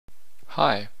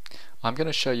Hi, I'm going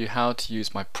to show you how to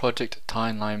use my project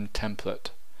timeline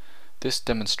template. This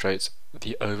demonstrates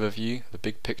the overview, the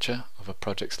big picture of a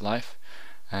project's life,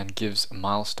 and gives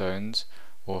milestones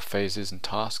or phases and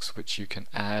tasks which you can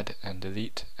add and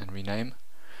delete and rename.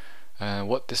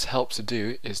 What this helps to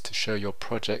do is to show your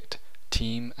project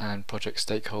team and project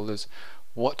stakeholders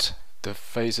what the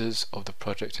phases of the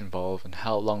project involve and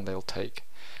how long they'll take.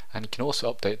 And you can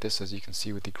also update this, as you can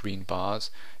see with the green bars.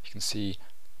 You can see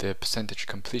the percentage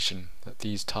completion, that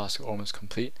these tasks are almost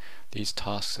complete, these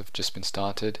tasks have just been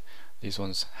started, these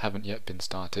ones haven't yet been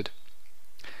started.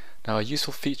 Now, a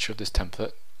useful feature of this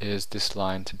template is this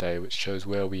line today, which shows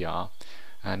where we are,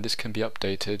 and this can be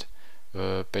updated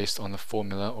based on the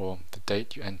formula or the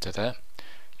date you enter there.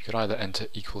 You could either enter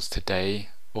equals today,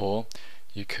 or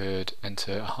you could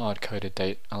enter a hard-coded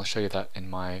date. I'll show you that in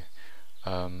my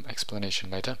explanation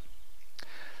later.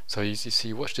 So as you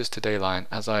see, watch this today line.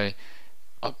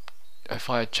 If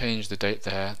I change the date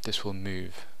there, this will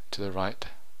move to the right.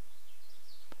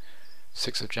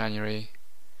 6th of January,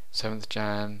 7th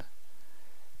Jan,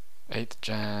 8th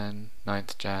Jan,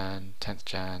 9th Jan, 10th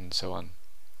Jan, and so on.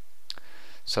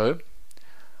 So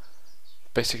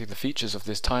basically the features of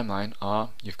this timeline are,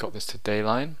 you've got this today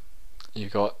line,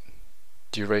 you've got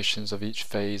durations of each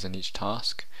phase and each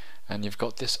task, and you've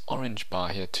got this orange bar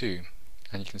here too.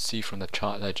 And you can see from the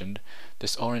chart legend,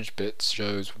 this orange bit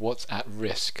shows what's at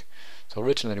risk. So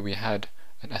originally we had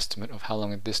an estimate of how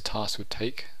long this task would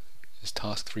take, this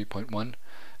task 3.1,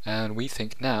 and we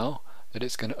think now that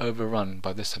it's going to overrun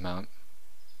by this amount.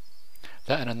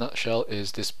 That in a nutshell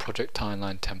is this project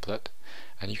timeline template,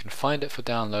 and you can find it for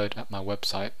download at my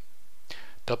website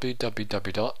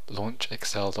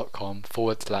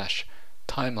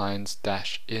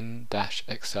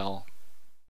www.launchexcel.com/timelines-in-excel.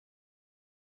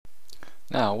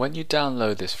 Now, when you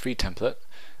download this free template,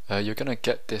 you're going to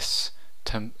get this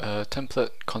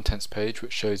template contents page,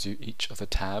 which shows you each of the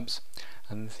tabs,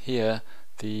 and here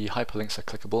the hyperlinks are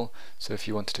clickable. So if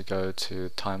you wanted to go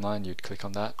to timeline, you'd click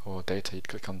on that, or data, you'd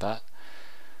click on that.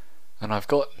 And I've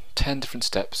got 10 different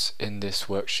steps in this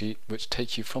worksheet which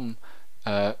take you from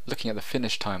looking at the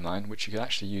finished timeline, which you can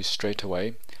actually use straight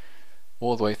away,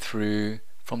 all the way through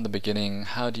from the beginning.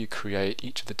 How do you create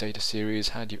each of the data series,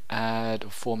 how do you add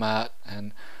or format,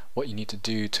 and what you need to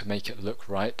do to make it look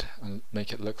right and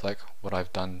make it look like what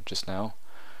I've done just now.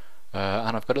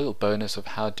 And I've got a little bonus of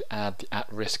how to add the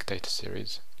at-risk data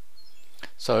series.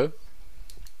 So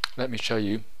let me show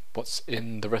you what's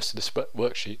in the rest of this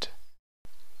worksheet.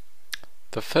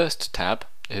 The first tab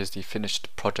is the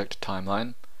finished project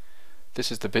timeline.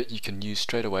 This is the bit you can use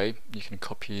straight away. You can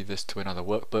copy this to another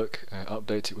workbook,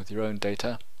 update it with your own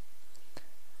data.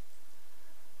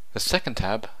 The second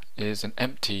tab is an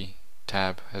empty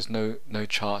tab, has no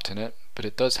chart in it, but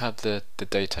it does have the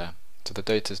data. So the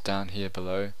data is down here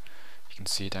below, you can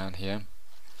see down here.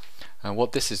 And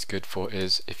what this is good for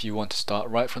is if you want to start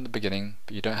right from the beginning,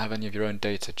 but you don't have any of your own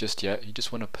data just yet, you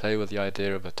just want to play with the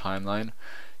idea of a timeline,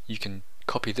 you can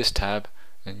copy this tab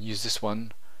and use this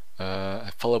one.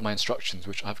 Follow my instructions,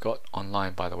 which I've got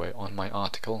online, by the way, on my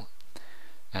article,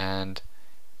 and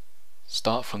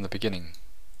start from the beginning.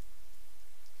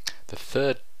 The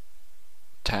third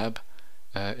tab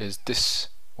is this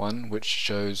one, which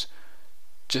shows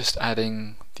just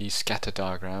adding the scatter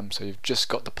diagram. So you've just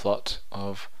got the plot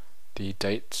of the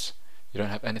dates, you don't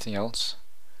have anything else.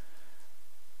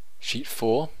 Sheet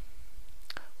 4,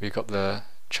 we've got the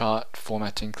chart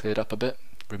formatting cleared up a bit,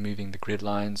 removing the grid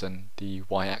lines and the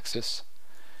y-axis.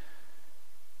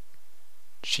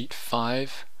 Sheet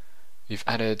 5, we've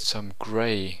added some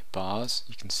grey bars.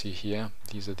 You can see here,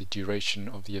 these are the duration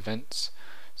of the events.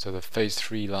 So the phase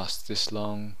 3 lasts this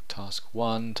long, task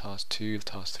 1, task 2,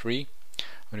 task 3.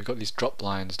 And we've got these drop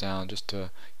lines down just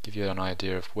to give you an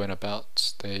idea of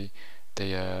whenabouts they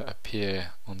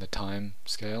appear on the time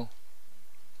scale.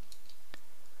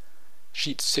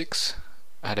 Sheet 6,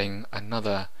 adding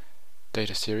another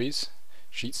data series.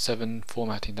 Sheet 7,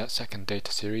 formatting that second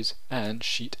data series, and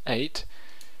sheet 8,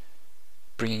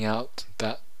 bringing out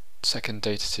that second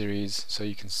data series so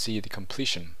you can see the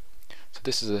completion. So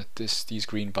this is these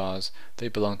green bars, they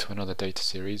belong to another data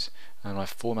series, and I've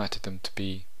formatted them to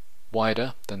be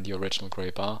wider than the original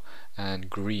grey bar and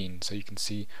green, so you can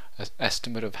see an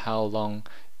estimate of how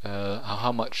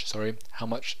much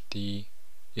the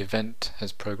event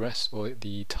has progressed, or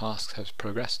the task has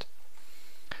progressed.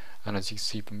 And as you can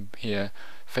see from here,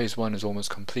 phase 1 is almost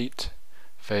complete,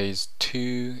 phase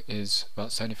 2 is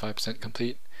about 75%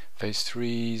 complete, phase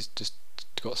 3's just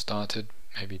got started,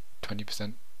 maybe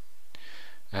 20%,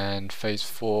 and phase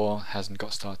 4 hasn't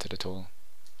got started at all.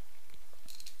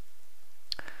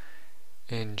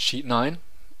 In sheet 9,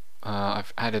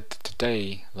 I've added the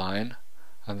today line,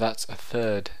 and that's a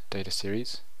third data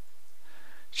series.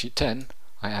 Sheet 10,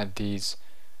 I add these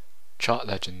chart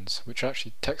legends, which are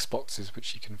actually text boxes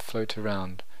which you can float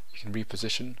around. You can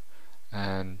reposition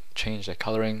and change their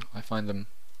coloring. I find them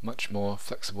much more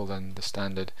flexible than the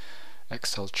standard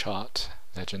Excel chart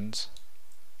legends.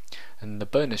 And the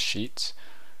bonus sheets,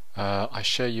 I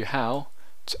show you how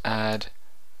to add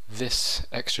this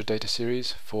extra data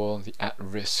series for the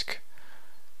at-risk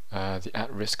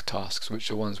tasks, which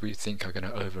are ones we think are going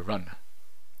to overrun.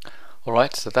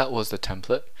 Alright, so that was the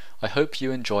template. I hope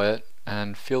you enjoy it,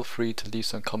 and feel free to leave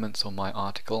some comments on my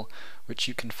article, which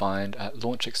you can find at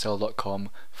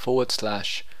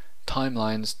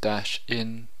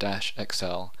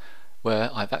launchexcel.com/timelines-in-excel,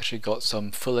 where I've actually got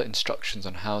some fuller instructions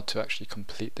on how to actually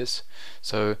complete this.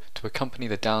 So to accompany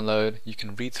the download, you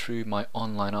can read through my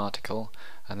online article,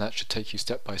 and that should take you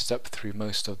step by step through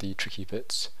most of the tricky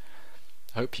bits.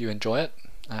 I hope you enjoy it.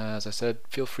 As I said,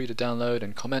 feel free to download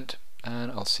and comment,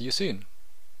 and I'll see you soon.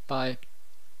 Bye.